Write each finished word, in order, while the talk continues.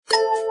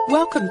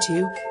Welcome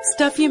to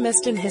Stuff You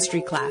Missed in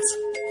History Class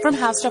from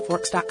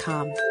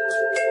HowStuffWorks.com.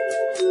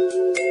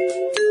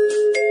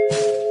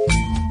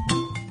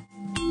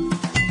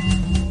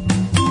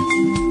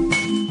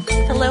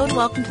 Hello and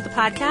welcome to the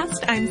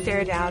podcast. I'm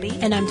Sarah Dowdy.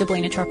 And I'm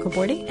Deblina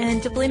Chakraborty.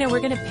 And Deblina, we're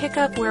going to pick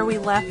up where we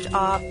left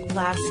off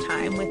last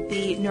time with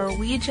the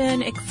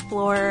Norwegian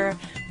explorer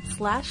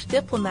 /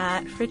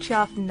 diplomat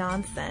Fridtjof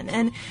Nansen.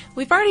 And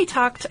we've already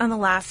talked on the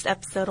last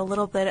episode a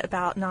little bit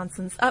about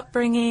Nansen's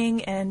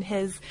upbringing and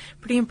his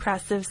pretty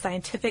impressive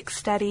scientific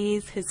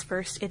studies, his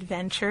first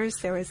adventures.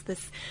 There was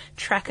this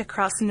trek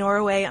across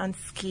Norway on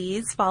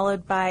skis,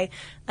 followed by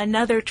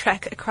another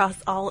trek across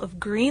all of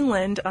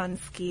Greenland on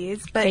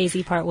skis. But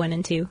crazy part 1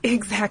 and 2.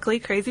 Exactly,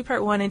 crazy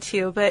part 1 and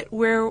 2. But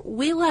where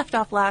we left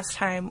off last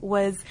time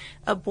was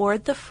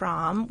aboard the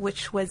Fram,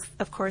 which was,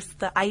 of course,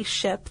 the ice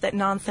ship that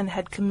Nansen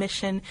had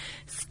commissioned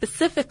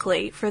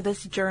specifically for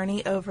this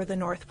journey over the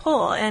North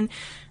Pole. And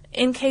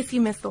in case you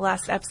missed the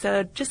last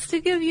episode, just to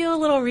give you a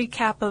little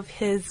recap of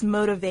his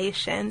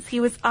motivations,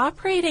 he was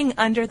operating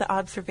under the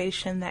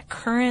observation that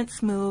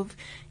currents move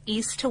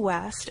east to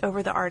west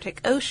over the Arctic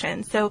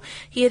Ocean. So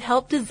he had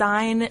helped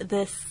design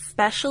this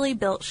specially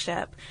built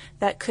ship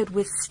that could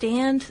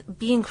withstand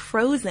being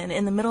frozen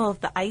in the middle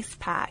of the ice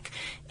pack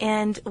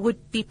and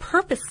would be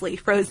purposely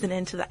frozen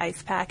into the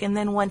ice pack. And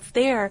then once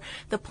there,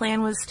 the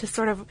plan was to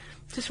sort of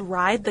just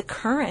ride the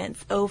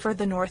currents over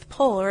the North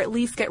Pole, or at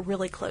least get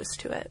really close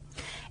to it.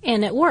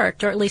 And it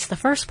worked, or at least the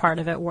first part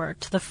of it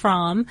worked. The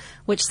Fram,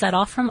 which set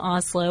off from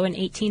Oslo in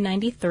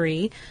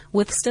 1893,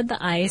 withstood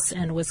the ice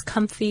and was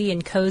comfy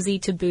and cozy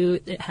to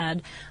boot. It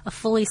had a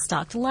fully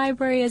stocked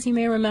library, as you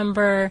may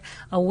remember,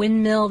 a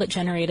windmill that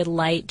generated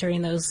light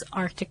during those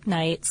Arctic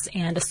nights,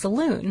 and a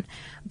saloon.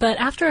 But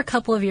after a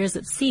couple of years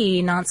at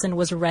sea, Nansen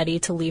was ready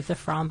to leave the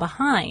Fram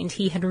behind.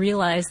 He had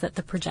realized that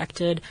the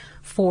projected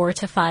 4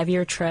 to 5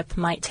 year trip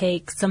might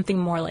take something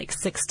more like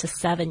 6 to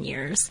 7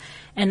 years.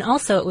 And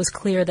also it was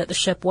clear that the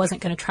ship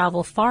wasn't going to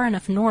travel far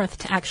enough north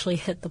to actually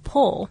hit the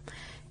pole.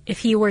 If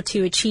he were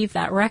to achieve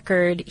that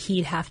record,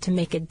 he'd have to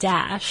make a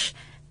dash,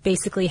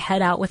 basically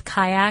head out with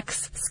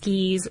kayaks,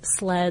 skis,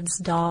 sleds,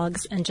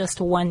 dogs, and just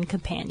one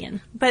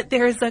companion. But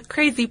there's a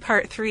crazy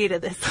part 3 to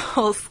this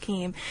whole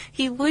scheme.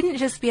 He wouldn't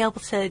just be able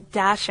to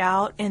dash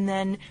out and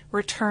then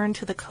return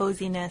to the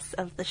coziness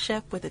of the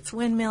ship with its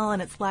windmill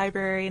and its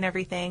library and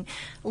everything.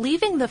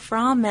 Leaving the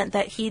Fram meant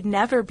that he'd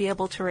never be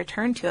able to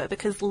return to it,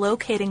 because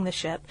locating the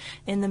ship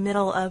in the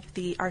middle of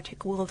the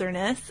Arctic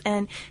wilderness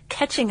and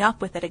catching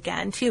up with it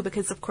again, too,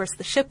 because of course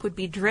the ship would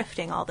be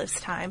drifting all this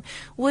time,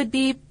 would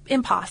be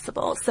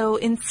impossible. So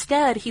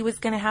instead, he was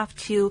going to have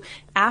to,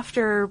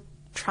 after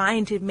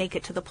trying to make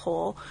it to the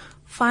pole,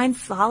 find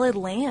solid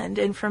land,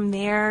 and from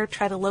there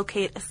try to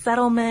locate a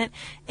settlement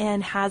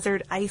and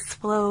hazard ice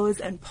flows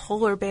and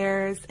polar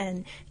bears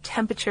and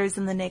temperatures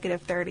in the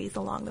negative 30s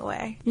along the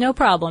way. No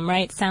problem,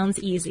 right? Sounds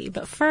easy.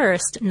 But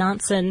first,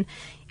 Nansen,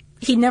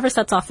 he never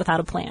sets off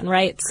without a plan,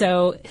 right?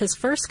 So his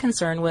first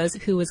concern was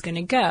who was going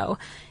to go.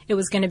 It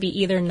was going to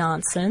be either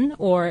Nansen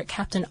or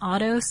Captain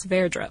Otto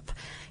Sverdrup.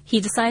 He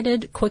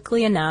decided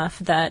quickly enough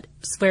that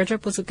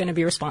Sverdrup was going to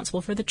be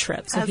responsible for the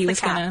trip, so he was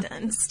going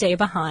to stay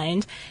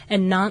behind,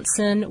 and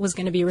Nansen was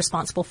going to be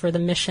responsible for the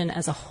mission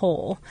as a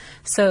whole.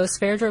 So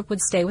Sverdrup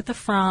would stay with the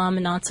Fram,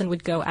 and Nansen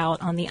would go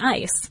out on the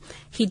ice.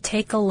 He'd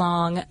take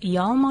along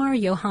Hjalmar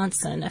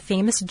Johansson, a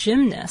famous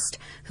gymnast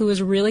who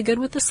was really good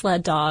with the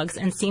sled dogs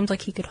and seemed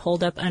like he could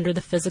hold up under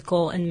the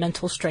physical and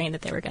mental strain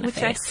that they were going to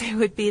face. Which I say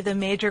would be the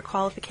major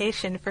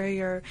qualification for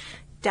your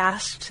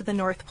dash to the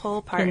North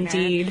Pole partner.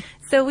 Indeed.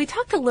 So we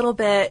talked a little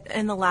bit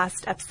in the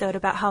last episode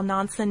about how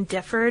Nansen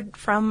differed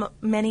from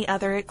many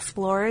other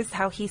explorers,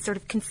 how he sort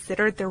of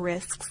considered the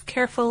risks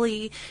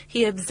carefully.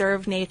 He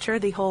observed nature.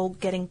 The whole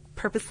getting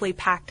purposely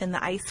packed in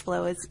the ice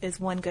flow is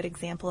one good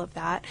example of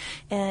that.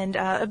 And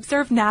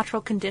observed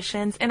natural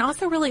conditions, and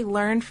also really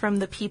learned from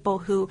the people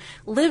who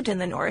lived in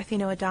the North,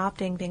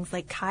 adopting things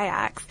like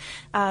kayaks,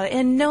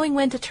 and knowing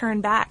when to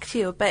turn back,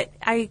 too. But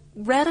I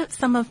read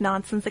some of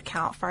Nansen's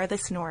account,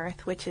 Farthest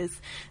North, which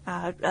is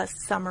a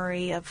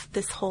summary of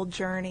this whole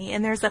journey.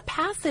 And there's a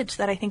passage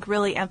that I think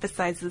really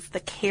emphasizes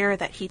the care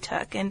that he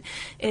took. And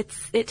it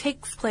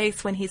takes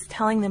place when he's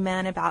telling the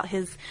men about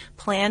his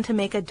plan to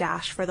make a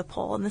dash for the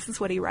pole. And this is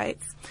what he writes.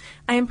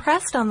 I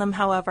impressed on them,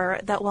 however,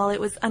 that while it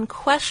was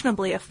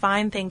unquestionably a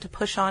fine thing to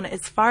push on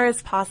as far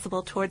as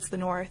possible towards the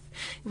north,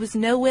 it was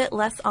no whit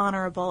less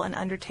honorable an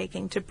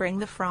undertaking to bring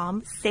the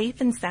Fram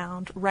safe and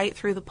sound right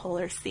through the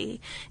polar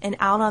sea and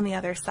out on the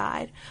other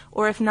side,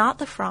 or if not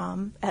the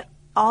Fram, at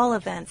all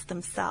events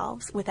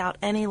themselves, without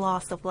any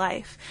loss of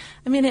life.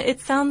 I mean,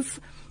 it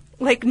sounds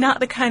like not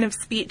the kind of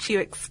speech you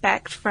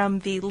expect from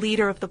the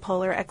leader of the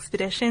polar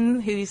expedition,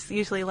 who's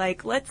usually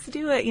like, let's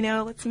do it,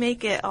 let's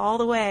make it all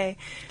the way.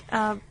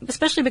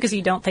 Especially because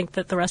you don't think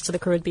that the rest of the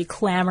crew would be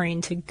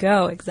clamoring to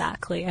go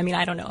exactly. I mean,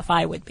 I don't know if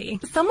I would be.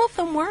 Some of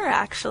them were,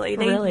 actually.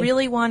 They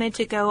really wanted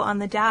to go on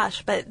the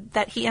dash, but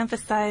that he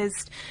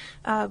emphasized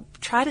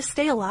try to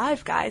stay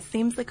alive, guys.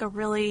 Seems like a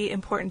really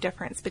important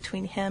difference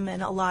between him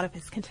and a lot of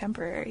his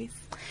contemporaries.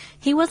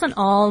 He wasn't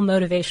all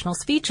motivational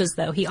speeches,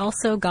 though. He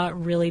also got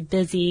really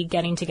busy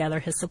getting together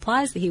his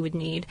supplies that he would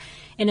need.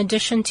 In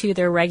addition to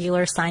their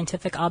regular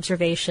scientific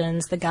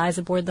observations, the guys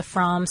aboard the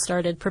Fram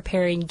started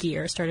preparing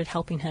gear, started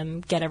helping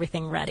him get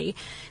everything ready.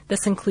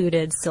 This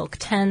included silk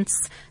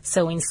tents,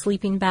 sewing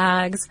sleeping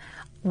bags.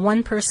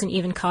 One person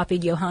even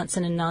copied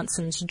Johansen and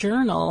Nansen's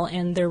journal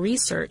and their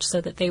research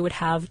so that they would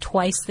have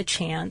twice the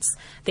chance,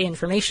 the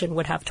information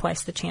would have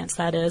twice the chance,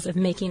 that is, of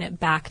making it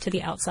back to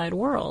the outside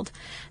world.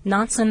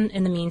 Nansen,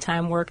 in the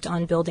meantime, worked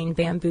on building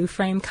bamboo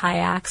frame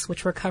kayaks,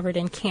 which were covered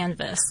in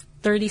canvas,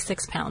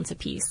 36 pounds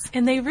apiece.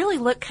 And they really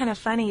look kind of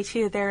funny,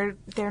 too. They're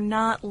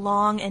not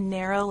long and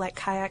narrow like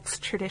kayaks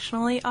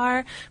traditionally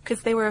are,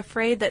 because they were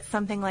afraid that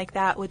something like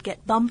that would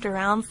get bumped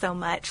around so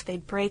much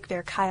they'd break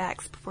their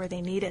kayaks before they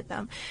needed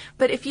them.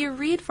 But if you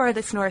read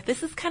Farthest North,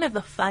 this is kind of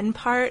the fun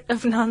part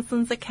of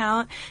Nansen's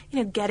account,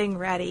 getting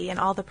ready and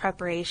all the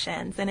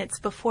preparations. And it's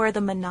before the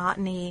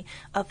monotony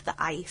of the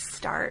ice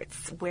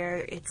starts, where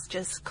it's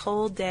just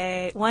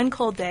one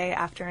cold day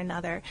after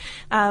another.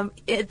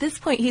 At this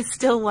point, he's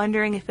still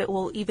wondering if it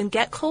will even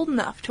get cold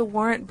enough to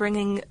warrant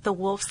bringing the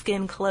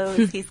wolfskin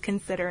clothes he's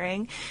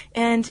considering.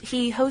 And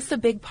he hosts a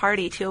big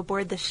party to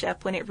aboard the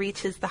ship when it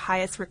reaches the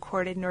highest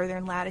recorded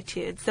northern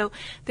latitude. So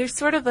there's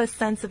sort of a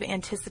sense of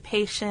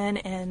anticipation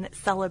and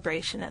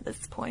celebration at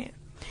this point.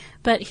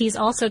 But he's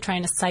also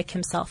trying to psych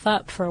himself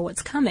up for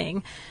what's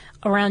coming.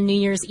 Around New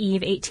Year's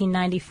Eve,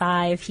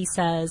 1895, he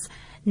says,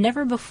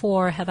 "Never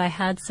before have I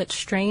had such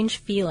strange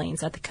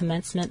feelings at the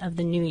commencement of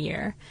the new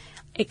year.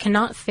 It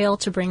cannot fail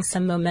to bring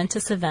some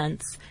momentous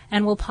events,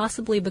 and will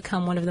possibly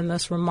become one of the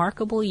most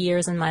remarkable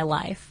years in my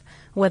life,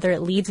 whether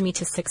it leads me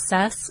to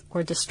success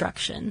or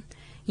destruction.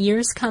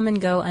 Years come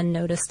and go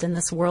unnoticed in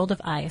this world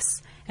of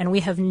ice, and we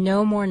have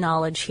no more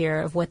knowledge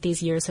here of what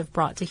these years have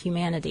brought to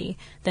humanity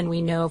than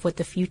we know of what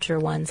the future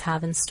ones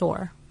have in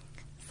store."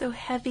 So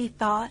heavy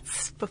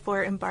thoughts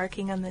before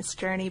embarking on this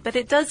journey, but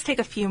it does take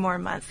a few more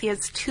months. He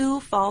has 2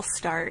 false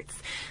starts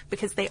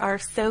because they are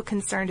so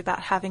concerned about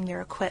having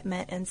their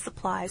equipment and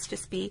supplies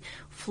just be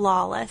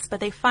flawless. But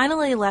they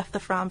finally left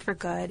the Fram for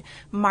good,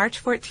 March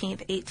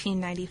 14th,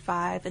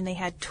 1895, and they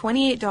had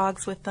 28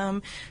 dogs with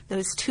them,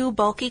 those 2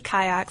 bulky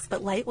kayaks,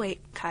 but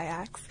lightweight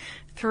kayaks,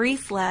 3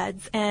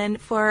 sleds, and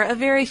for a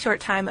very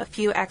short time, a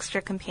few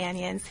extra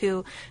companions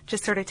who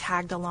just sort of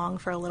tagged along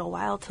for a little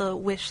while to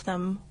wish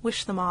them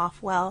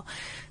off well.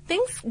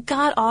 Things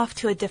got off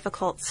to a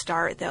difficult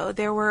start, though.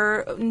 There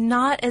were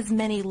not as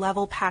many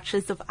level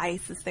patches of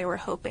ice as they were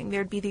hoping.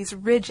 There'd be these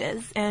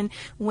ridges, and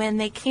when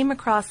they came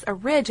across a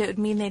ridge, it would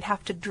mean they'd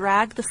have to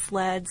drag the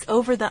sleds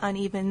over the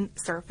uneven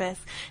surface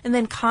and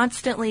then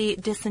constantly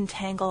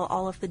disentangle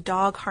all of the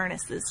dog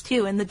harnesses,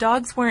 too. And the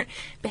dogs weren't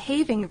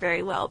behaving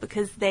very well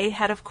because they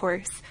had, of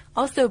course,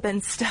 also been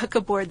stuck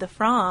aboard the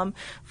Fram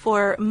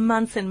for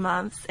months and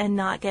months and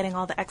not getting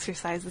all the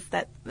exercise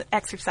that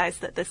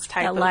this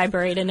type of... That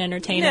library didn't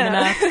entertain them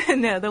enough.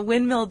 No, the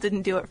windmill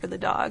didn't do it for the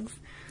dogs.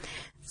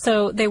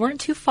 So they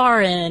weren't too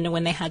far in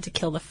when they had to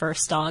kill the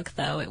first dog,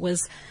 though. It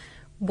was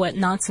what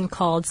Nansen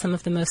called some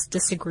of the most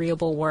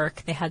disagreeable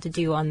work they had to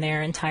do on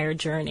their entire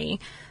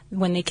journey.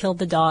 When they killed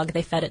the dog,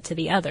 they fed it to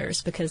the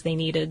others because they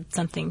needed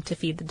something to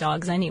feed the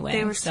dogs anyway.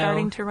 They were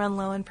starting to run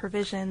low on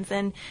provisions,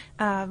 and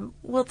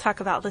we'll talk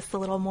about this a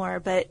little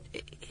more, but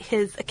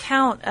his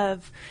account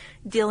of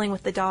dealing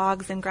with the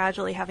dogs and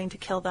gradually having to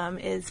kill them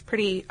is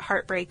pretty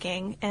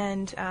heartbreaking,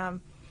 and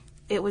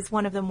it was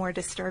one of the more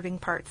disturbing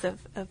parts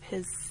of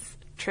his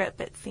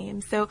trip, it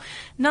seems. So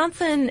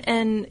Nansen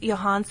and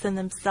Johansen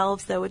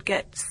themselves, though, would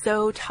get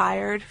so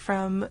tired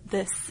from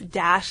this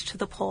dash to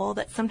the pole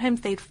that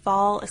sometimes they'd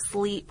fall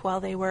asleep while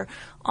they were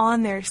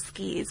on their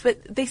skis.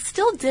 But they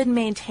still did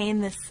maintain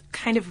this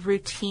kind of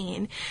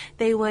routine.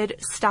 They would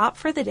stop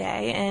for the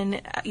day,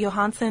 and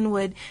Johansen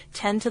would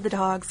tend to the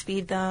dogs,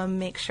 feed them,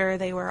 make sure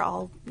they were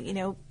all,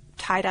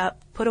 tied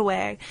up, put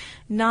away.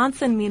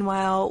 Nansen,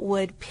 meanwhile,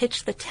 would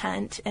pitch the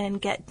tent and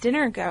get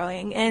dinner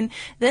going, and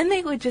then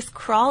they would just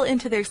crawl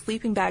into their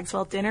sleeping bags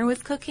while dinner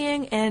was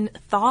cooking and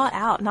thaw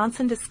out.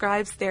 Nansen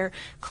describes their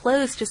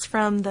clothes just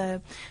from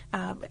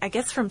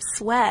from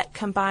sweat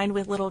combined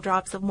with little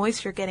drops of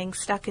moisture getting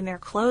stuck in their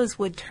clothes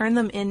would turn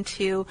them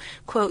into,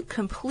 quote,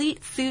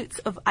 complete suits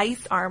of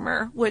ice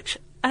armor, which,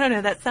 I don't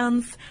know, that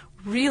sounds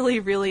really,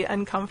 really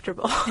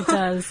uncomfortable. It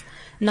does.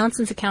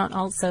 Nansen's account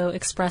also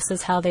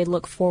expresses how they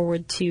look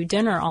forward to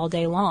dinner all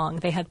day long.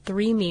 They had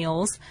 3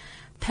 meals: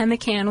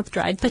 pemmican with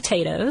dried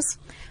potatoes,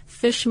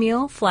 fish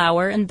meal,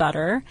 flour, and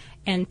butter,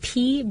 and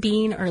pea,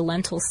 bean, or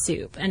lentil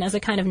soup. And as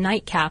a kind of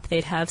nightcap,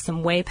 they'd have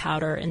some whey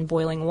powder and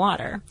boiling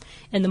water.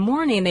 In the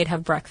morning, they'd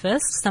have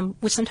breakfast,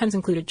 which sometimes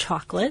included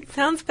chocolate.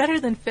 Sounds better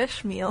than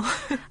fish meal.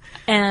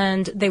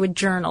 And they would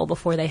journal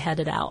before they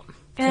headed out.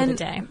 And the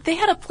day. They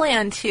had a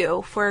plan,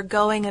 too, for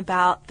going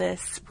about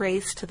this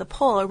race to the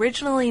pole.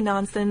 Originally,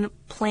 Nansen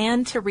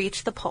planned to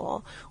reach the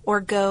pole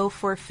or go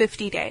for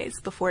 50 days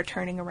before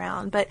turning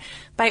around. But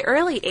by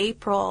early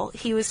April,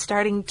 he was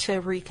starting to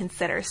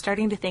reconsider,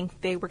 starting to think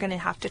they were going to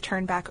have to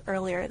turn back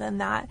earlier than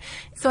that.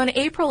 So on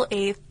April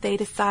 8th, they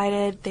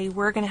decided they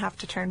were going to have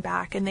to turn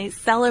back, and they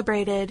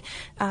celebrated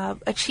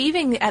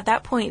achieving, at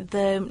that point,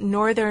 the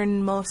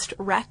northernmost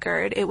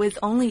record. It was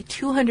only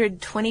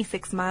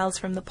 226 miles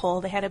from the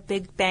pole. They had a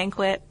big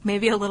banquet,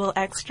 maybe a little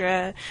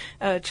extra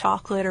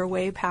chocolate or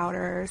whey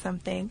powder or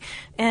something.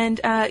 And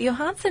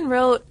Johansen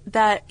wrote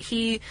that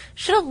he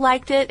should have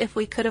liked it if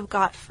we could have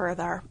got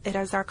further. It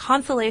is our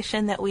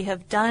consolation that we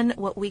have done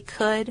what we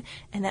could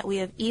and that we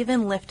have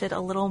even lifted a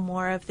little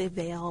more of the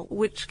veil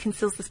which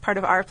conceals this part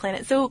of our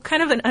planet. So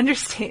kind of an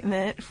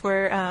understatement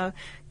for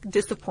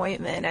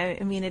disappointment.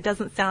 I mean, it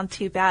doesn't sound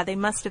too bad. They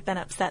must have been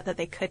upset that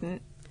they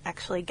couldn't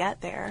actually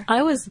get there.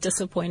 I was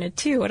disappointed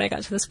too when I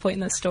got to this point in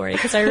the story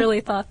because I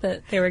really thought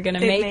that they were going to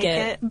make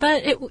it.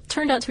 But it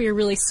turned out to be a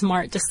really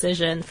smart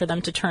decision for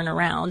them to turn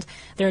around.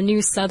 Their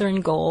new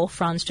southern goal,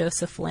 Franz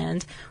Josef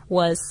Land,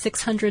 was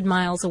 600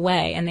 miles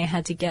away, and they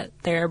had to get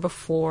there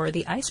before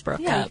the ice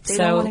broke up. They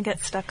don't want to get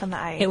stuck on the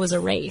ice. It was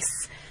a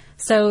race.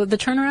 So the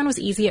turnaround was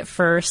easy at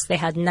first. They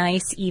had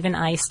nice, even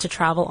ice to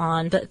travel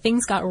on, but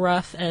things got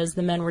rough as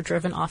the men were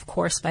driven off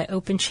course by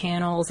open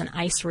channels and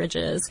ice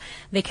ridges.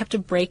 They kept a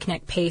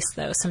breakneck pace,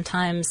 though.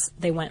 Sometimes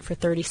they went for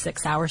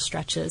 36-hour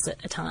stretches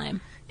at a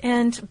time.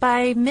 And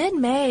by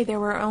mid-May, there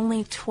were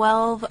only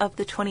 12 of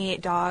the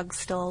 28 dogs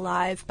still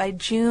alive. By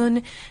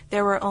June,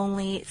 there were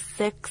only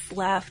 6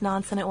 left.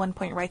 Nansen at one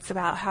point writes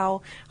about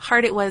how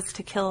hard it was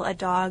to kill a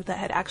dog that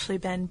had actually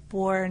been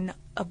born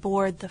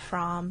aboard the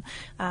Fram,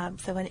 a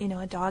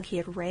dog he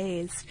had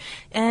raised.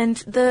 And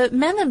the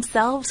men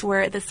themselves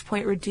were at this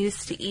point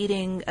reduced to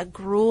eating a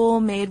gruel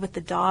made with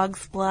the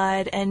dog's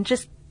blood and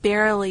just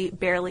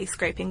barely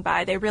scraping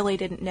by. They really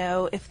didn't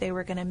know if they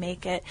were going to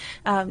make it.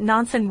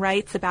 Nansen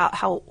writes about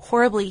how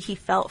horribly he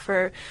felt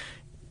for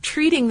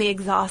treating the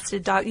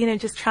exhausted dog,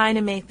 just trying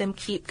to make them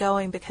keep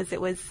going because it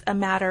was a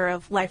matter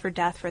of life or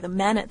death for the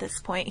men at this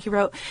point. He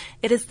wrote,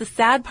 "It is the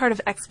sad part of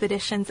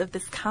expeditions of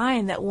this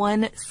kind that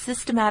one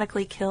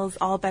systematically kills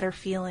all better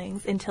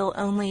feelings until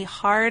only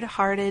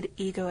hard-hearted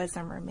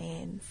egoism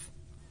remains."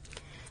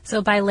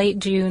 So by late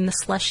June, the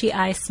slushy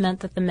ice meant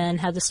that the men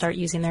had to start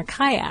using their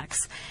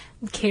kayaks,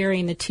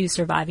 carrying the 2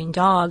 surviving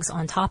dogs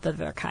on top of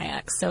their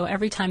kayaks. So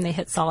every time they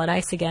hit solid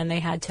ice again, they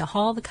had to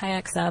haul the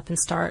kayaks up and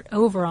start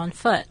over on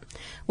foot.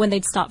 When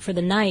they'd stop for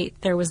the night,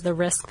 there was the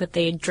risk that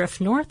they'd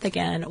drift north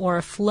again, or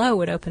a floe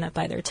would open up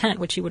by their tent,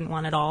 which you wouldn't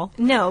want at all.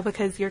 No,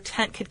 because your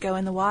tent could go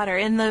in the water.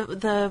 And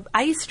the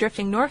ice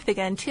drifting north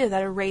again, too,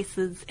 that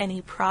erases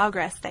any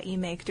progress that you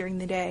make during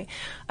the day.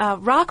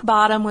 Rock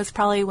bottom was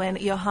probably when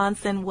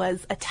Johansen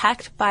was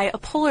attacked by a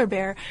polar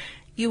bear.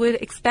 You would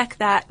expect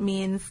that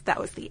means that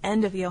was the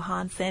end of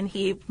Johansen.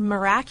 He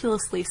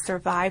miraculously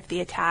survived the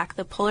attack.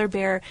 The polar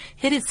bear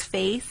hit his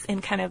face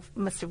and kind of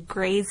must have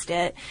grazed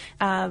it,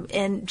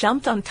 and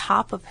jumped on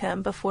top of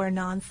him before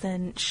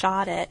Nansen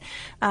shot it.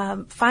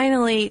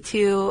 Finally,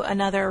 to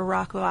another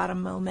rock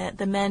bottom moment,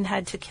 the men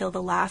had to kill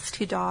the last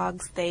 2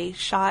 dogs. They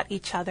shot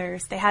each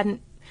other's. They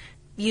hadn't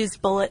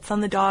used bullets on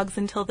the dogs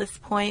until this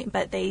point,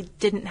 but they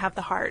didn't have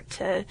the heart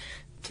to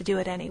do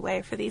it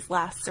anyway for these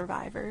last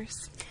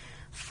survivors.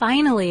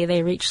 Finally,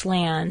 they reached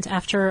land.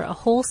 After a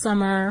whole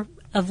summer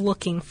of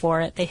looking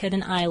for it, they hit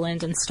an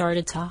island and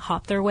started to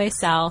hop their way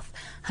south,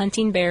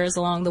 hunting bears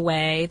along the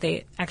way.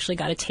 They actually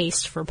got a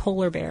taste for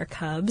polar bear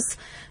cubs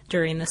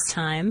during this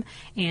time,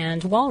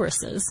 and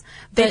walruses.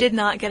 They did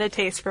not get a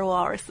taste for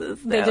walruses,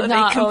 though. They did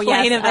not. They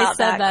complain about I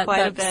said that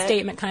quite a bit.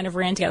 Statement kind of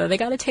ran together. They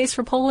got a taste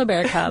for polar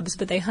bear cubs,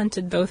 but they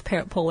hunted both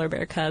polar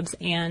bear cubs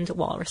and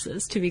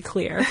walruses, to be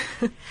clear.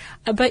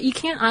 But you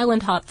can't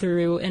island hop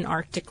through an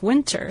Arctic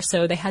winter,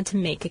 so they had to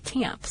make a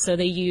camp. So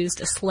they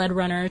used a sled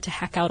runner to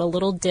hack out a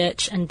little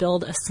ditch and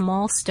build a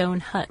small stone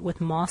hut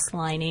with moss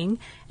lining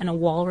and a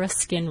walrus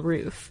skin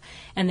roof.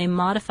 And they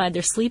modified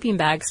their sleeping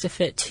bags to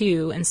fit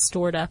 2 and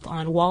stored up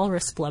on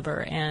walrus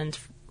blubber and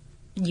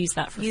used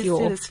that for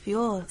fuel. Used it as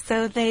fuel.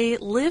 So they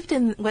lived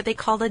in what they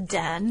called a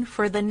den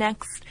for the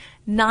next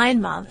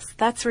 9 months.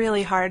 That's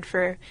really hard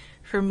for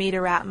me to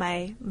wrap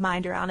my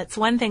mind around. It's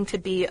one thing to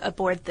be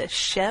aboard the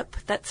ship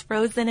that's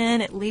frozen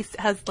in, at least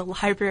it has the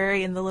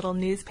library and the little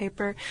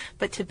newspaper,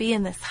 but to be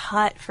in this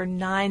hut for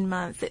 9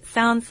 months, it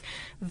sounds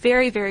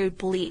very, very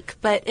bleak,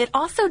 but it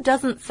also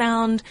doesn't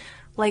sound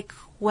like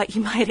what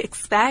you might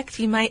expect.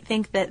 You might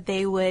think that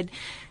they would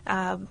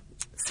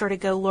sort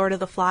of go Lord of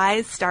the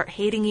Flies, start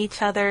hating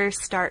each other,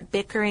 start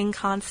bickering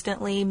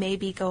constantly,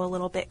 maybe go a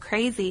little bit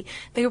crazy.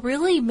 They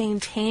really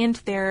maintained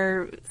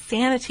their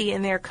sanity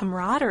and their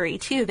camaraderie,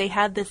 too. They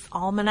had this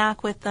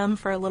almanac with them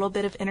for a little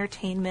bit of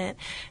entertainment.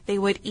 They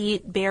would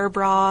eat bear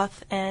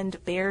broth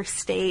and bear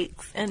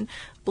steaks and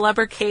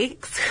blubber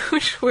cakes,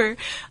 which were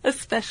a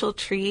special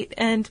treat.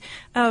 And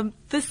I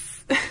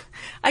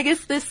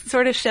guess this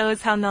sort of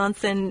shows how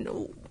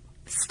Nansen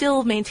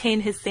still maintain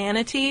his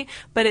sanity,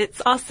 but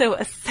it's also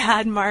a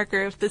sad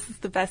marker if this is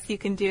the best you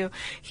can do.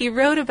 He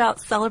wrote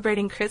about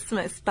celebrating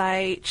Christmas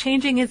by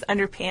changing his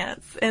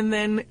underpants and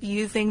then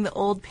using the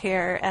old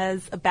pair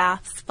as a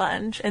bath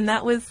sponge. And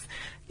that was,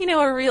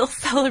 a real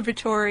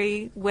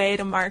celebratory way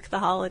to mark the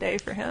holiday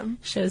for him.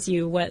 Shows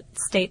you what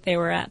state they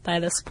were at by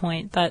this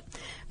point. But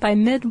by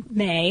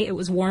mid-May, it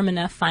was warm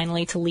enough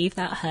finally to leave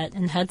that hut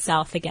and head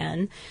south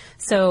again.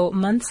 So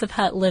months of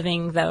hut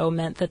living, though,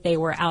 meant that they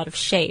were out of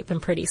shape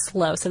and pretty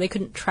slow, so they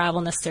couldn't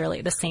travel necessarily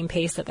at the same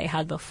pace that they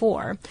had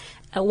before.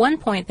 At one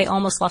point, they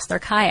almost lost their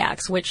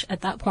kayaks, which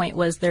at that point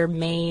was their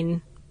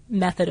main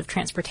method of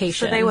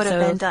transportation. So they would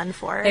have been done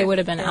for. They would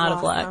have been out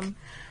of luck.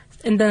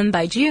 And then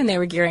by June, they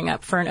were gearing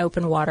up for an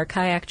open water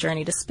kayak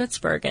journey to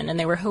Spitsbergen, and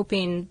they were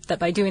hoping that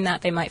by doing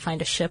that, they might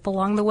find a ship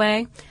along the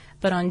way.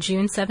 But on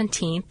June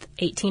 17th,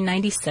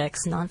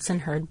 1896, Nansen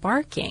heard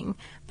barking.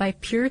 By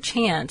pure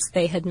chance,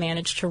 they had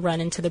managed to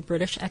run into the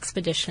British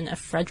expedition of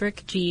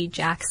Frederick G.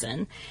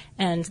 Jackson,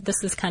 and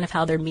this is kind of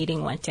how their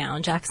meeting went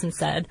down. Jackson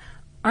said,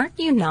 "Aren't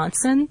you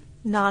Nansen?"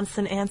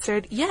 Nansen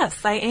answered,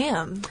 "Yes, I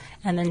am."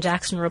 And then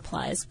Jackson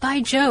replies, "By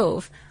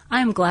Jove,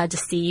 I am glad to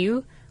see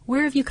you.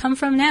 Where have you come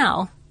from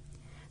now?"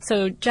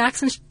 So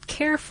Jackson's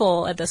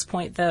careful at this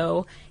point,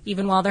 though,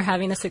 even while they're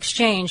having this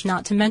exchange,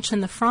 not to mention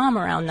the Fram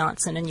around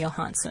Nansen and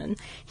Johansen.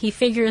 He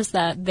figures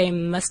that they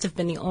must have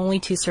been the only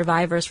two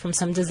survivors from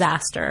some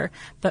disaster,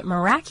 but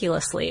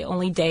miraculously,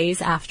 only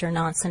days after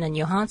Nansen and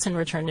Johansen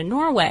returned to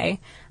Norway,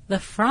 the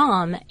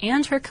Fram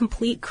and her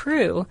complete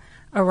crew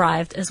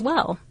arrived as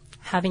well,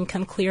 having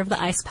come clear of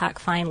the ice pack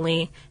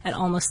finally at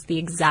almost the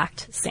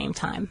exact same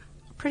time.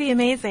 Pretty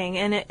amazing,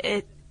 and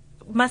it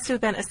must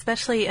have been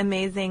especially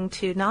amazing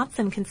to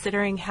Nansen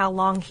considering how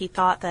long he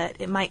thought that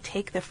it might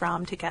take the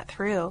Fram to get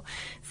through.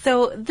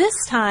 So this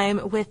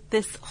time, with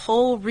this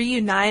whole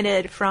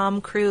reunited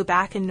Fram crew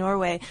back in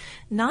Norway,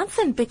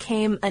 Nansen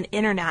became an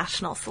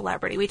international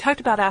celebrity. We talked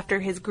about after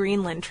his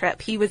Greenland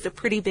trip, he was a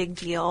pretty big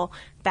deal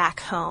back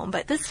home,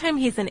 but this time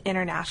he's an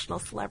international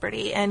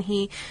celebrity, and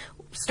he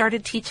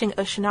started teaching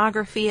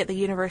oceanography at the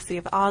University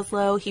of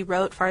Oslo. He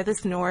wrote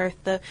Farthest North,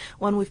 the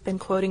one we've been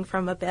quoting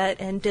from a bit,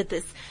 and did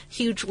this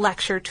huge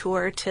lecture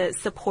tour to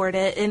support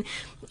it. And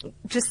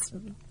just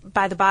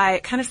by the by,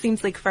 it kind of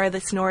seems like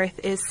Farthest North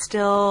is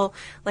still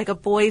like a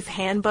boy's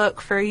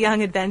handbook for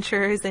young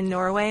adventurers in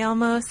Norway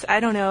almost. I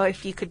don't know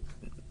if you could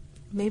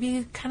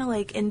maybe kind of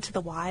like Into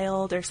the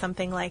Wild or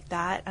something like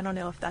that. I don't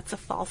know if that's a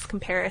false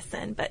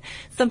comparison, but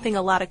something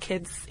a lot of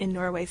kids in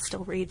Norway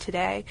still read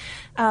today.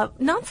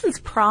 Nansen's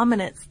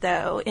prominence,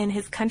 though, in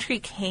his country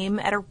came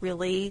at a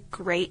really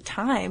great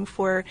time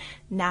for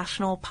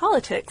national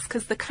politics,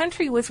 because the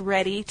country was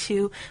ready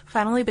to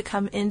finally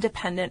become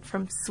independent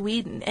from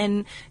Sweden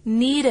and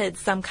needed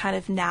some kind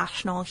of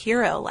national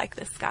hero like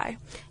this guy.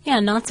 Yeah,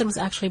 Nansen was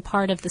actually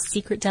part of the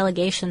secret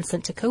delegation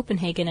sent to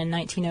Copenhagen in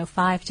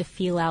 1905 to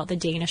feel out the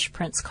Danish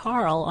Prince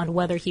Karl on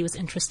whether he was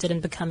interested in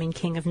becoming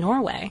King of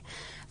Norway.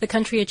 The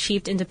country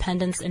achieved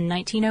independence in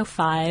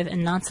 1905,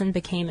 and Nansen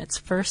became its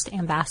first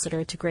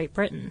ambassador to Great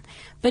Britain.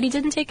 But he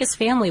didn't take his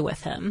family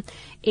with him.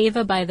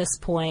 Ava, by this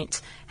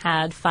point,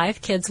 had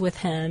 5 kids with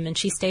him, and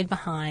she stayed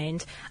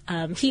behind.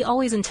 He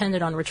always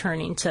intended on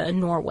returning to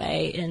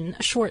Norway in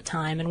a short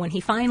time, and when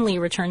he finally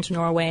returned to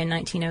Norway in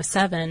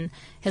 1907,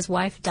 his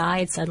wife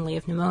died suddenly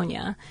of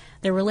pneumonia.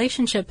 Their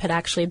relationship had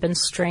actually been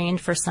strained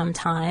for some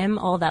time.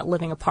 All that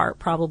living apart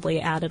probably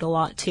added a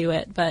lot to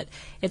it, but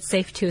it's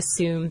safe to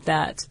assume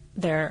that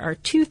there are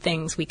 2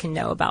 things we can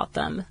know about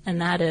them, and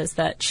that is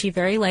that she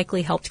very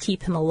likely helped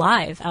keep him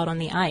alive out on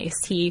the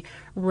ice. He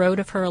wrote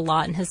of her a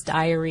lot in his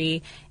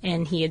diary,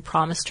 and he had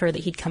promised her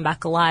that he'd come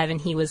back alive,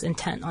 and he was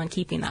intent on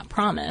keeping that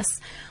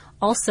promise.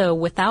 Also,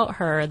 without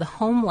her, the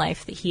home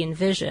life that he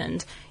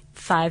envisioned,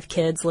 5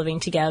 kids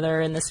living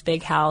together in this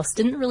big house,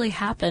 didn't really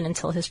happen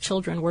until his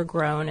children were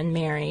grown and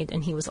married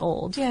and he was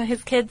old. Yeah,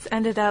 his kids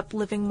ended up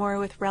living more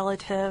with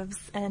relatives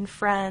and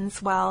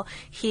friends while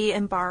he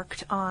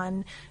embarked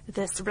on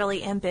this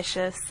really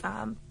ambitious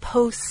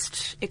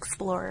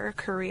post-explorer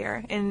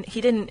career. And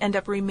he didn't end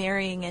up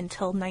remarrying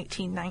until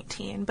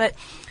 1919. But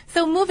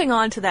so moving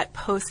on to that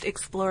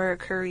post-explorer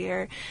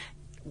career,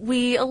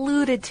 we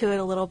alluded to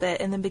it a little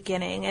bit in the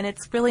beginning, and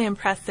it's really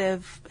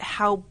impressive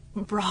how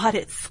broad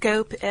its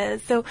scope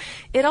is. So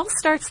it all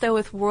starts, though,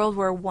 with World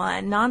War I.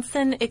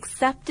 Nansen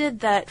accepted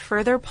that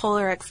further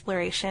polar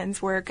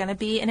explorations were going to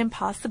be an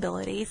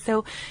impossibility,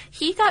 so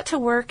he got to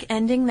work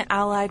ending the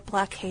Allied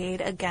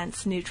blockade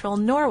against neutral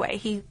Norway.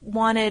 He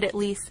wanted at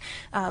least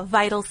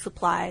vital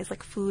supplies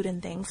like food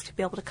and things to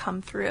be able to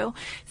come through.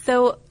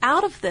 So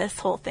out of this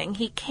whole thing,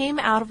 he came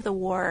out of the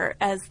war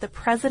as the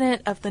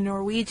president of the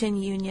Norwegian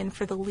Union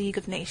for the League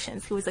of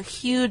Nations. He was a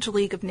huge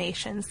League of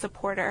Nations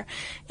supporter.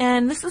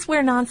 And this is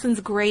where Nansen's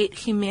great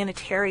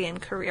humanitarian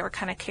career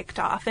kind of kicked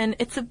off. And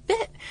it's a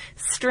bit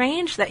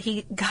strange that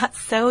he got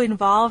so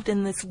involved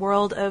in this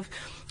world of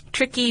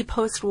tricky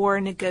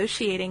post-war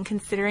negotiating,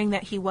 considering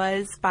that he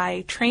was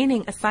by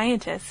training a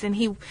scientist, and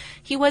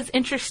he was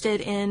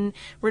interested in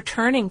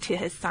returning to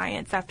his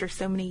science after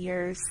so many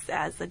years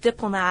as a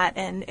diplomat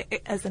and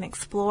as an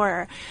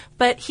explorer.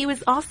 But he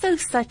was also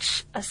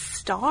such a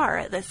star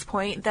at this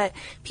point that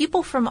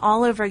people from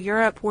all over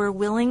Europe were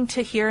willing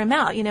to hear him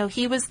out. You know,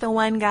 he was the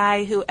one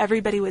guy who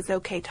everybody was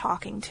okay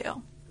talking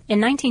to. In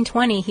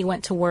 1920, he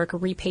went to work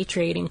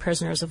repatriating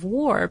prisoners of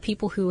war,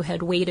 people who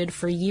had waited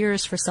for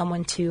years for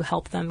someone to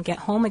help them get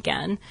home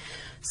again.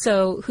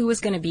 So who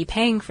was going to be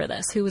paying for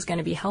this? Who was going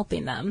to be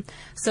helping them?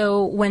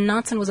 So when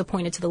Nansen was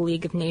appointed to the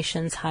League of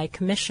Nations High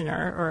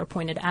Commissioner, or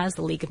appointed as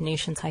the League of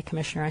Nations High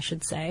Commissioner, I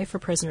should say, for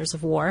prisoners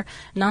of war,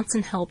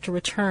 Nansen helped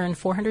return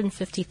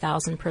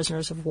 450,000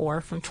 prisoners of war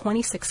from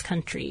 26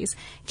 countries,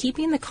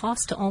 keeping the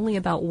cost to only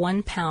about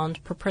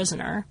 £1 per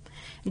prisoner.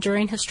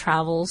 During his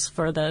travels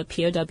for the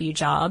POW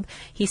job,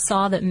 he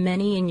saw that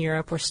many in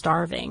Europe were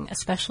starving,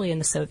 especially in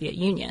the Soviet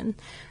Union.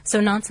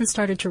 So Nansen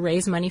started to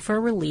raise money for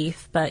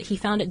relief, but he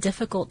found it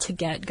difficult to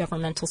get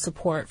governmental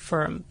support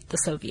from the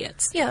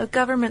Soviets. Yeah,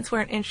 governments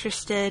weren't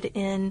interested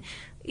in,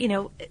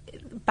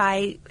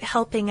 by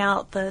helping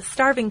out the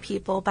starving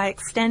people, by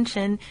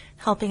extension,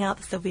 helping out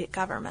the Soviet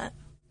government.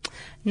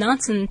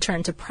 Nansen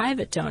turned to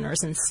private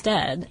donors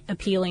instead,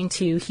 appealing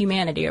to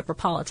humanity over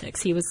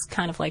politics. He was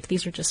kind of like,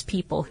 these are just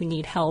people who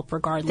need help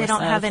regardless of the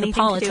politics involved. They don't have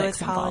anything to do with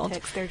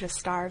politics. They're just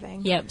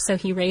starving. Yep, so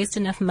he raised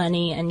enough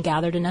money and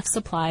gathered enough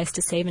supplies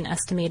to save an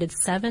estimated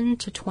 7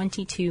 to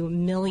 22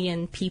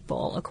 million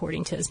people,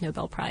 according to his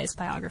Nobel Prize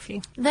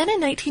biography. Then in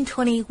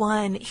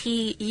 1921,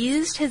 he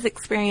used his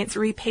experience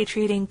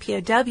repatriating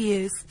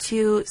POWs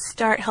to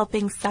start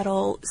helping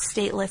settle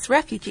stateless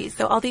refugees.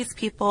 So all these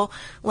people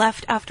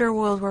left after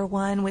World War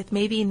I with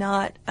maybe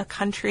not a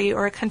country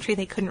or a country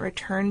they couldn't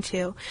return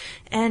to.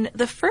 And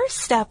the first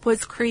step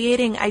was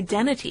creating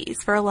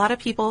identities for a lot of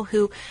people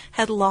who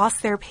had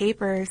lost their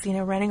papers,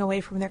 running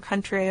away from their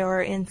country or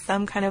in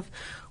some kind of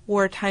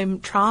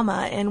wartime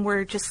trauma and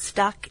were just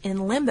stuck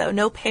in limbo.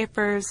 No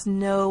papers,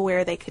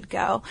 nowhere they could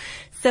go.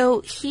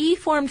 So he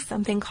formed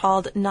something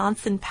called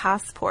Nansen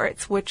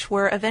passports, which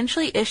were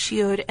eventually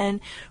issued and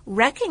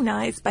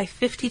recognized by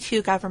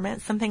 52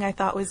 governments, something I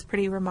thought was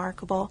pretty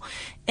remarkable.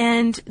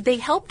 And they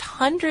helped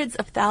hundreds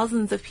of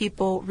thousands of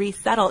people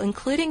resettle,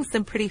 including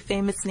some pretty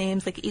famous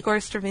names like Igor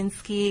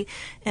Stravinsky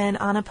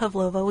and Anna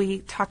Pavlova. We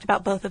talked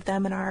about both of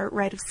them in our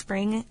Rite of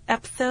Spring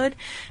episode.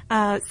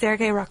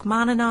 Sergei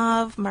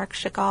Rachmaninoff, Marc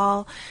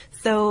Chagall.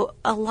 So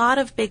a lot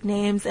of big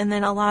names, and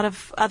then a lot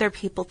of other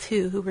people,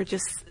 too, who were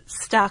just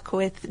stuck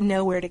with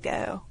nowhere to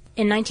go.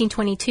 In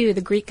 1922,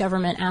 the Greek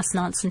government asked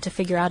Nansen to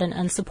figure out an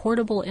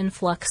unsupportable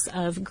influx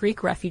of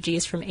Greek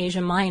refugees from Asia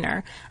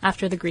Minor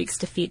after the Greeks'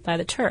 defeat by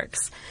the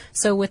Turks.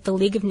 So with the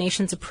League of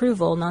Nations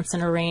approval,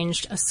 Nansen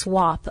arranged a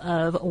swap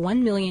of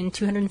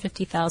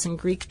 1,250,000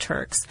 Greek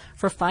Turks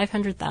for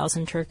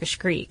 500,000 Turkish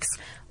Greeks,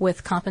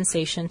 with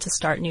compensation to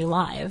start new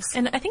lives.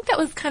 And I think that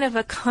was kind of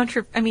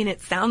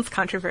it sounds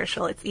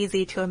controversial. It's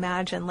easy to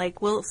imagine,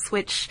 like, we'll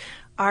switch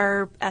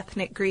our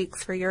ethnic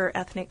Greeks for your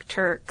ethnic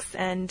Turks,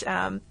 and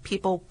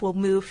people will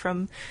move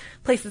from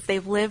places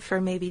they've lived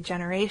for maybe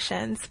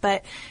generations.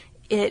 But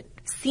it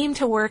seemed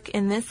to work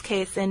in this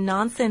case, and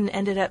Nansen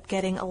ended up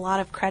getting a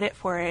lot of credit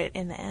for it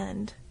in the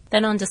end.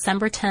 Then on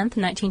December 10th,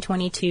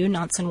 1922,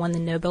 Nansen won the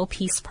Nobel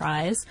Peace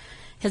Prize.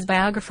 His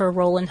biographer,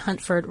 Roland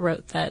Huntford,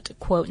 wrote that,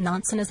 quote,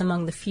 Nansen is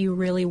among the few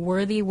really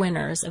worthy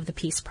winners of the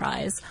Peace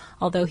Prize,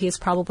 although he is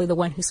probably the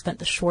one who spent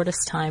the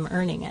shortest time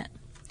earning it.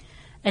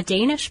 A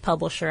Danish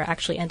publisher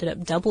actually ended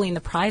up doubling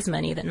the prize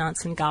money that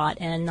Nansen got,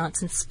 and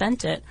Nansen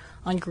spent it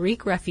on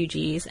Greek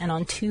refugees and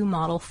on 2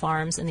 model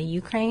farms in the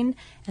Ukraine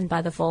and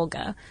by the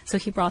Volga. So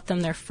he brought them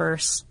their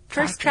first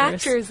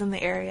tractors in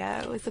the area.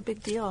 It was a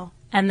big deal.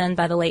 And then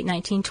by the late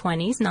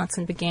 1920s,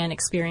 Nansen began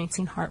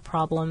experiencing heart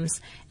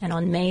problems, and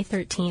on May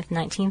 13th,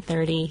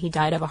 1930, he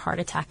died of a heart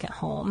attack at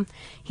home.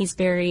 He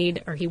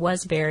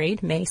was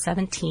buried May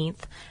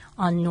 17th,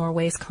 on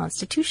Norway's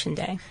Constitution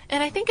Day.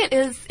 And I think it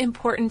is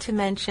important to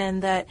mention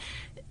that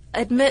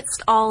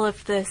amidst all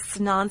of this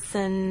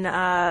Nansen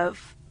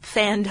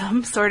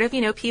fandom, sort of,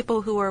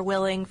 people who are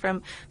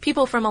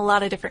people from a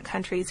lot of different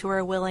countries who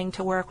are willing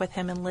to work with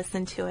him and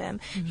listen to him.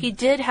 Mm-hmm. He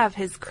did have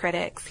his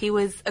critics. He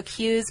was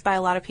accused by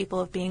a lot of people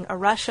of being a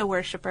Russia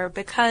worshiper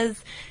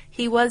because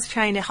he was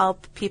trying to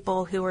help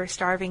people who were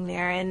starving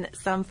there, and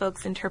some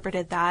folks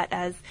interpreted that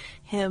as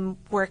him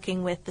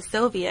working with the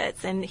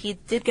Soviets, and he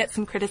did get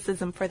some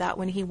criticism for that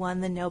when he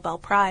won the Nobel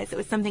Prize. It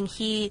was something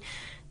he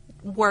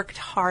worked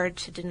hard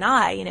to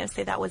deny,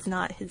 say that was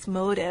not his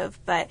motive,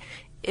 but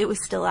it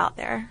was still out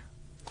there.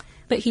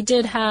 But he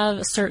did have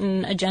a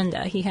certain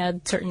agenda. He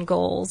had certain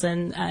goals,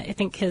 and I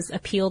think his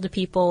appeal to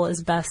people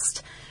is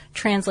best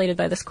translated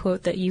by this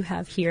quote that you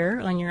have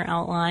here on your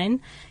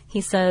outline.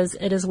 He says,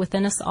 "It is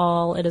within us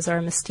all. It is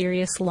our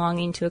mysterious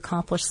longing to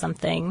accomplish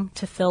something,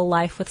 to fill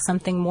life with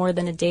something more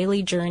than a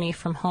daily journey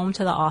from home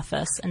to the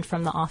office and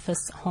from the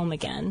office home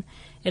again.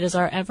 It is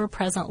our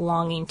ever-present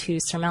longing to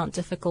surmount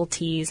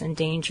difficulties and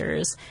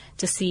dangers,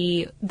 to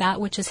see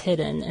that which is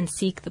hidden and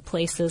seek the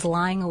places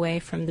lying away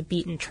from the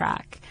beaten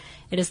track.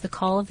 It is the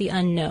call of the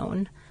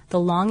unknown, the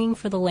longing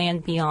for the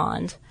land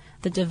beyond,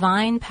 the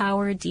divine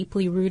power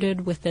deeply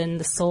rooted within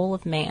the soul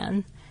of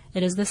man.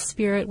 It is this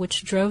spirit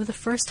which drove the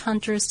first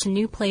hunters to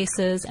new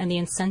places and the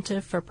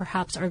incentive for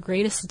perhaps our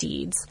greatest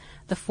deeds,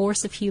 the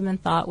force of human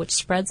thought which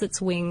spreads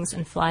its wings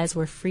and flies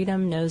where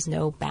freedom knows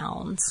no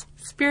bounds."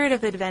 Spirit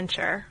of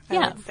adventure, I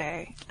would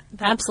say.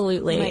 That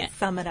Absolutely. might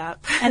sum it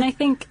up. And I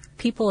think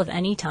people of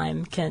any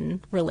time can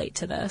relate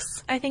to this.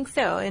 I think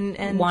so.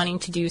 And wanting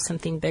to do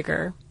something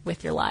bigger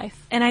with your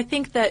life. And I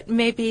think that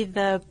maybe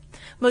the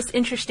most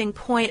interesting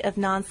point of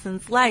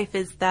Nansen's life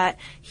is that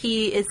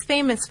he is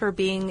famous for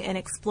being an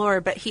explorer,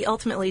 but he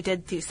ultimately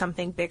did do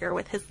something bigger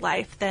with his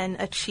life than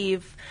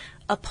achieve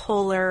a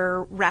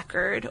polar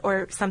record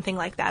or something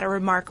like that, a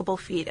remarkable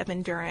feat of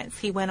endurance.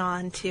 He went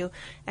on to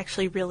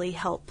actually really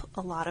help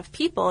a lot of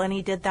people, and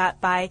he did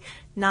that by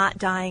not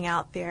dying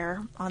out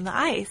there on the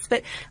ice.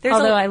 But there's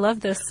Although I love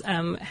this,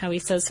 how he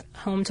says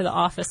home to the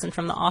office and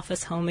from the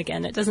office home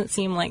again. It doesn't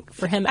seem like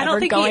for him ever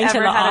going to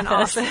the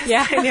office.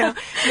 Yeah, I know.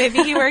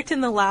 Maybe he worked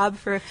in the lab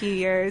for a few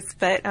years,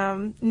 but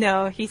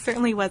no, he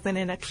certainly wasn't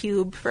in a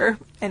cube for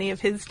any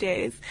of his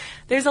days.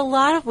 There's a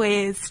lot of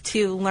ways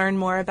to learn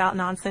more about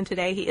Nansen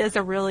today. He is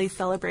a really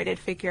celebrated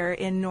figure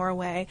in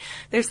Norway.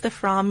 There's the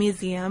Fram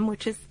Museum,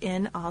 which is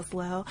in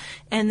Oslo,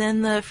 and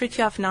then the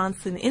Fridtjof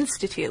Nansen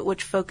Institute,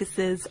 which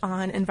focuses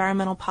on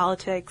environmental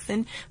politics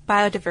and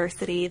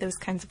biodiversity, those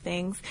kinds of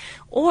things.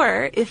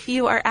 Or if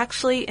you are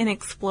actually an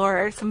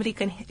explorer, somebody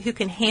who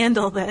can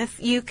handle this,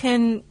 you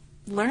can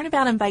learn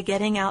about him by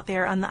getting out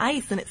there on the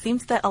ice, and it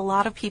seems that a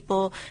lot of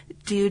people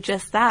do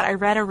just that. I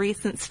read a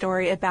recent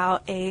story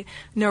about a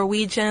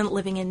Norwegian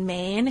living in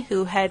Maine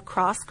who had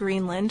crossed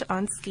Greenland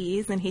on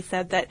skis, and he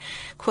said that,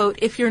 quote,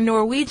 "If you're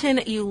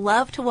Norwegian, you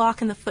love to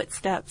walk in the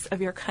footsteps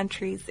of your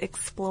country's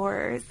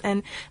explorers."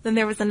 And then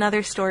there was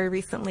another story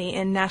recently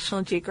in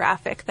National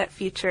Geographic that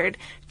featured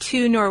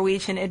two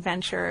Norwegian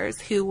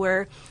adventurers who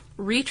were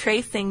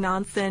retracing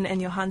Nansen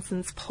and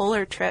Johansen's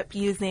polar trip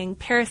using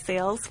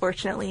parasails,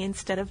 fortunately,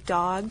 instead of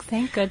dogs.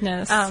 Thank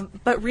goodness.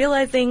 But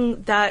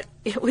realizing that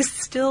it was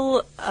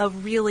still a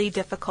really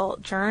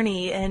difficult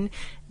journey, and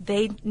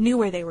they knew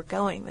where they were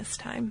going this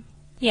time.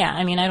 Yeah,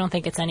 I mean, I don't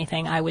think it's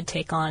anything I would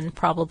take on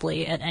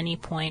probably at any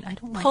point. I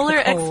don't like Polar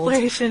the cold.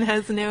 exploration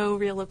has no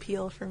real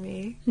appeal for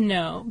me.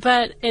 No,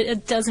 but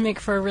it does make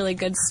for a really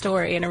good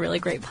story and a really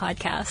great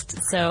podcast.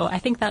 So I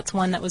think that's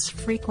one that was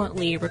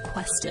frequently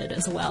requested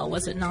as well,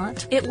 was it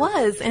not? It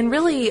was, and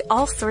really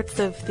all sorts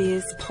of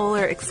these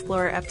Polar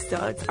Explorer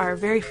episodes are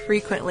very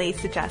frequently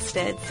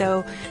suggested.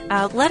 So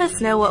let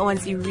us know what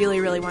ones you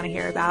really, really want to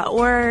hear about,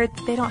 or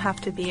they don't have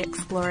to be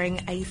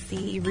exploring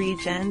icy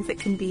regions.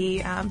 It can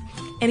be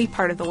any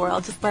part of the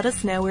world. Just let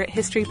us know. We're at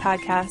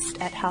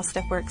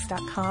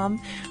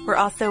historypodcast@howstuffworks.com. We're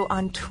also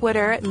on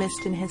Twitter at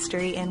Missed in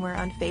History, and we're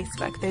on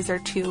Facebook. Those are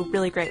two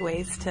really great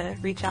ways to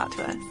reach out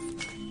to us.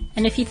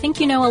 And if you think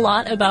you know a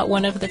lot about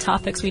one of the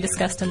topics we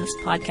discussed in this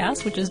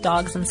podcast, which is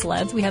dogs and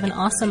sleds, we have an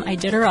awesome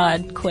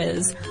Iditarod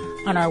quiz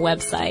on our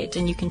website,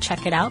 and you can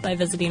check it out by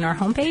visiting our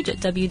homepage at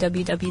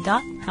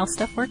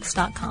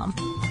www.howstuffworks.com.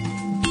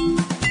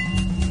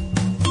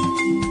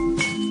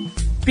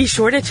 Be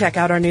sure to check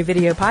out our new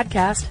video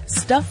podcast,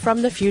 Stuff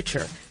from the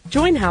Future.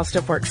 Join How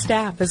Stuff Works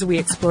staff as we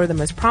explore the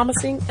most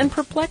promising and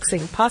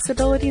perplexing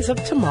possibilities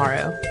of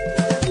tomorrow.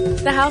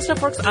 The How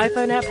Stuff Works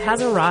iPhone app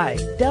has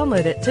arrived.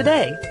 Download it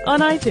today on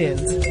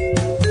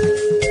iTunes.